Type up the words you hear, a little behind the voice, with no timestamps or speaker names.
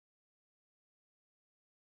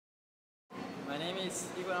My name is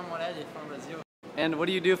Igor Amorelli from Brazil. And what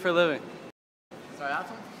do you do for a living?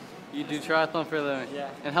 Triathlon? You do triathlon for a living? Yeah.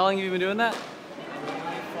 And how long have you been doing that? I've been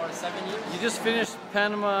doing it for 7 years. You just finished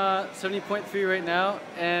Panama 70.3 right now,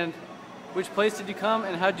 and which place did you come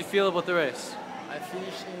and how did you feel about the race? I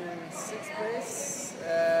finished in 6th place.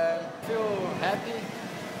 Feel happy.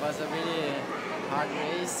 It was a really hard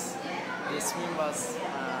race. The swim was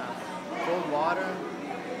cold water,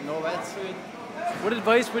 no wetsuit. What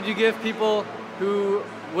advice would you give people who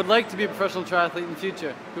would like to be a professional triathlete in the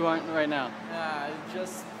future, who aren't right now? You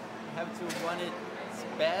just have to want it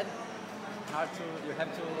bad. You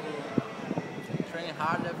have to train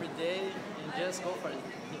hard every day and just go for it.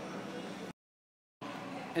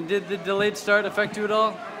 And did the delayed start affect you at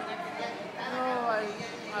all? No, I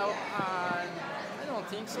don't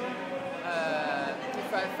think so.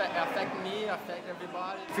 If it affect me, affect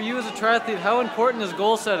everybody. For you as a triathlete, how important is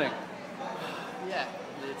goal setting? Yeah,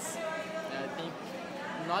 it's. I think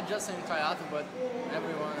not just in triathlon, but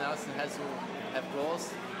everyone else has to have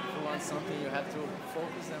goals. If you want something, you have to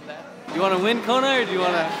focus on that. Do you want to win Kona, or do you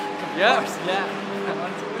want to? Yeah. Of course, yeah. I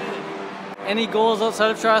want to win. Any goals outside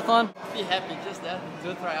of triathlon? Be happy, just that.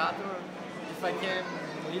 Do triathlon. If I can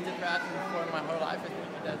lead the triathlon for my whole life, I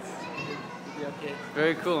think that's would be okay.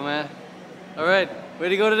 Very cool, man. All right, way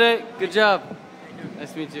to go today. Good job. Thank you.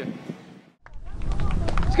 Nice to meet you.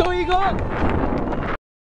 Let's go, Igor!